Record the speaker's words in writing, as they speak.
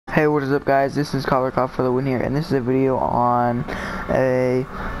Hey, what is up, guys? This is Collar Cop for the win here, and this is a video on a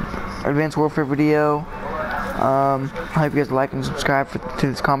Advanced Warfare video. I hope you guys like and subscribe to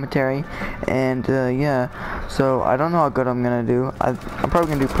this commentary, and yeah. So I don't know how good I'm gonna do. I'm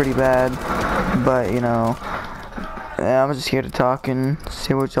probably gonna do pretty bad, but you know, I'm just here to talk and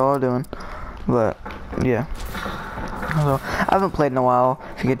see what y'all are doing. But yeah, so I haven't played in a while,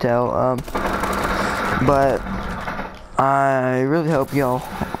 if you could tell. But I really hope y'all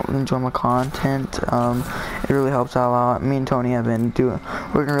enjoy my content. It really helps out a lot. Me and Tony have been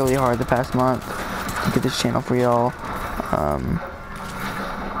working really hard the past month to get this channel for y'all.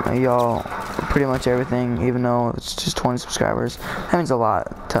 Y'all pretty much everything, even though it's just 20 subscribers. That means a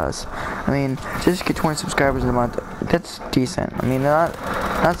lot to us. I mean, just get 20 subscribers in a month, that's decent. I mean, not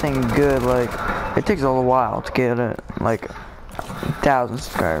saying good, like, it takes a little while to get like 1,000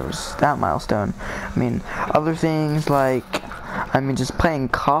 subscribers, that milestone. I mean, other things like, just playing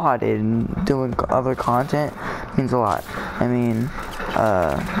COD and doing other content means a lot. I mean,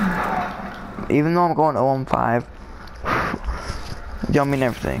 even though I'm going 0-5, y'all mean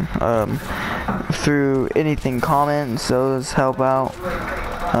everything. Through anything, comments, those help out.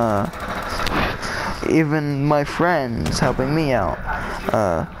 Even my friends helping me out.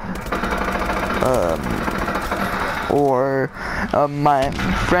 Or my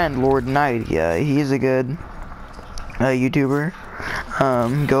friend Lord Knight, he's a good YouTuber.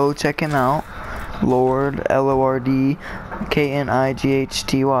 Go check him out. Lord, Lord Knigthty.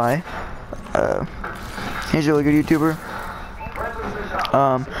 He's a really good YouTuber.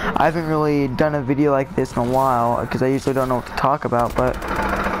 I haven't really done a video like this in a while because I usually don't know what to talk about,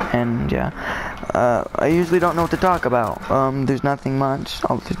 I usually don't know what to talk about. There's nothing much.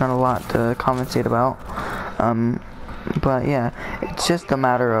 There's not a lot to commentate about. But yeah, it's just a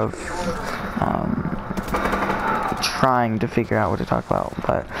matter of trying to figure out what to talk about.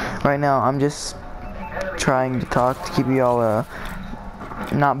 But right now, I'm just trying to talk to keep y'all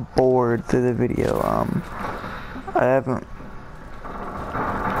not bored through the video.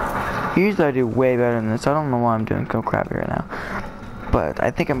 Usually I do way better than this. I don't know why I'm doing so crappy right now. But I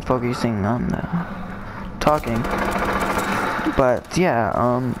think I'm focusing on the talking. But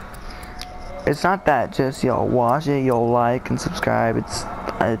yeah, it's not that just y'all watch it, y'all like and subscribe. It's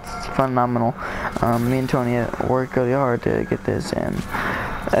phenomenal. Me and Tony worked really hard to get this, and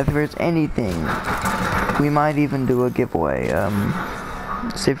if there's anything, we might even do a giveaway.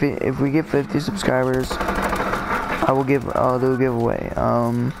 So if we get 50 subscribers, I'll do a giveaway.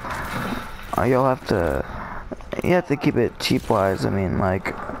 You have to keep it cheap wise. I mean,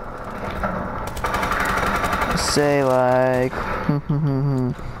 like, say like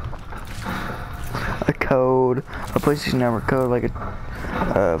a code, a PlayStation Network code, like a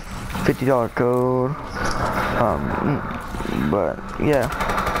 $50 code. But yeah,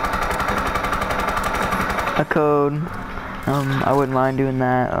 a code. I wouldn't mind doing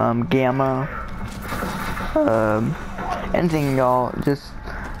that. Gamma. Anything, y'all, just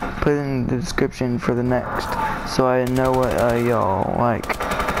put in the description for the next, so I know what y'all like.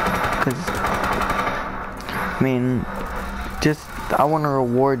 Cause I want to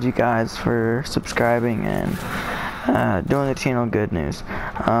reward you guys for subscribing and doing the channel good news.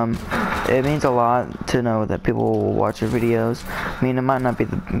 It means a lot to know that people will watch your videos. I mean, it might not be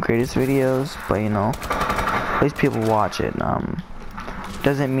the greatest videos, but you know, at least people watch it.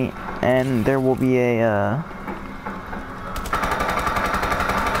 Doesn't mean, and there will be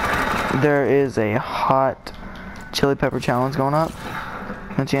there is a hot chili pepper challenge going up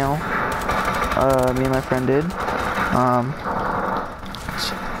on the channel. Me and my friend did.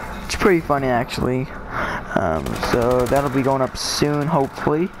 It's pretty funny, actually. So that'll be going up soon,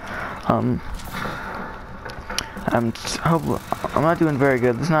 hopefully. I'm not doing very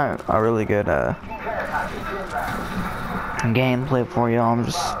good. It's not a really good gameplay for you. I'm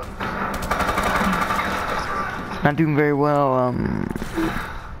just not doing very well.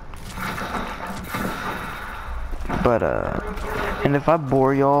 And if I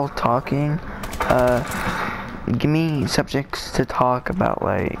bore y'all talking, give me subjects to talk about,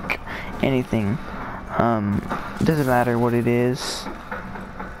 like anything. It doesn't matter what it is.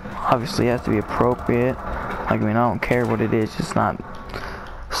 Obviously, it has to be appropriate. Like, I don't care what it is. Just not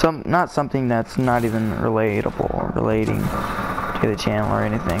something that's not even relatable or relating to the channel or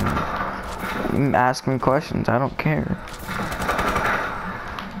anything. Ask me questions. I don't care.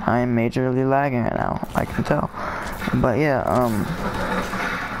 I am majorly lagging right now, I can tell. But yeah,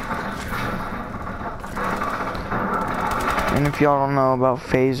 and if y'all don't know about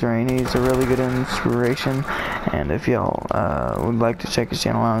Phase Rain, he's a really good inspiration. And if y'all would like to check his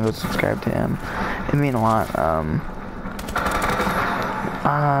channel out and go subscribe to him, it'd mean a lot.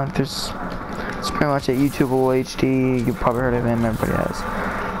 There's it's pretty much a YouTube HD. You've probably heard of him. Everybody has.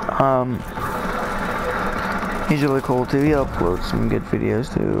 He's really cool too. He uploads some good videos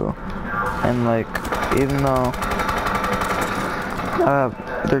too. And like, even though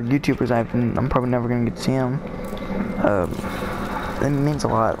they're YouTubers, I'm probably never gonna get to see them. It means a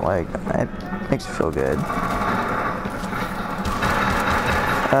lot. Like, it makes me feel good.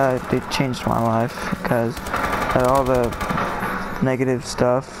 They changed my life because all the negative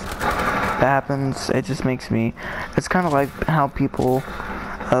stuff that happens, it just makes me, it's kind of like how people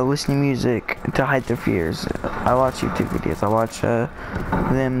listen to music to hide their fears. I watch YouTube videos, I watch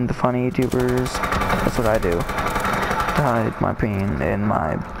them, the funny YouTubers. That's what I do to hide my pain and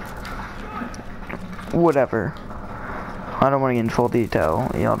my whatever. I don't want to get in full detail,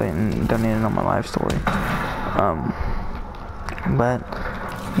 y'all don't need to know my life story. But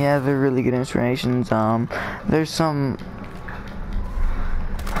yeah, they're really good inspirations. There's some,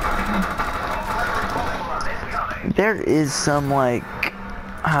 there is some like,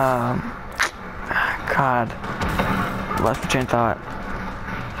 God, lost my train of thought.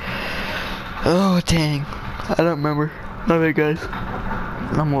 Oh dang, I don't remember. My bad, guys.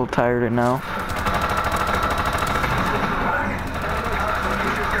 I'm a little tired right now.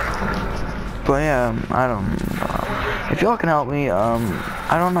 But yeah, I don't know. If y'all can help me,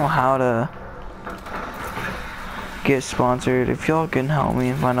 I don't know how to get sponsored. If y'all can help me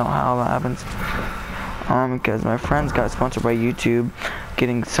and find out how that happens. Because my friends got sponsored by YouTube,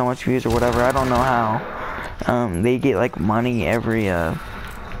 getting so much views or whatever. I don't know how. They get like money every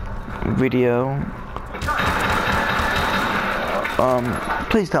video.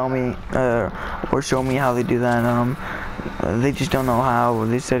 Please tell me or show me how they do that. They just don't know how.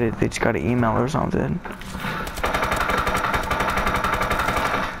 They said they just got an email or something.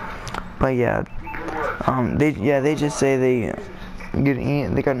 But yeah, they just say they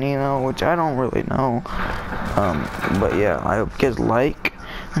got an email, which I don't really know. But yeah, I hope you guys like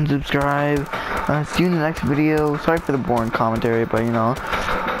and subscribe. See you in the next video. Sorry for the boring commentary, but you know,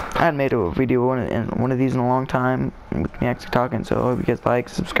 I hadn't made a video one of these in a long time with me actually talking. So I hope you guys like,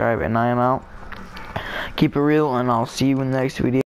 subscribe, and I am out. Keep it real, and I'll see you in the next video.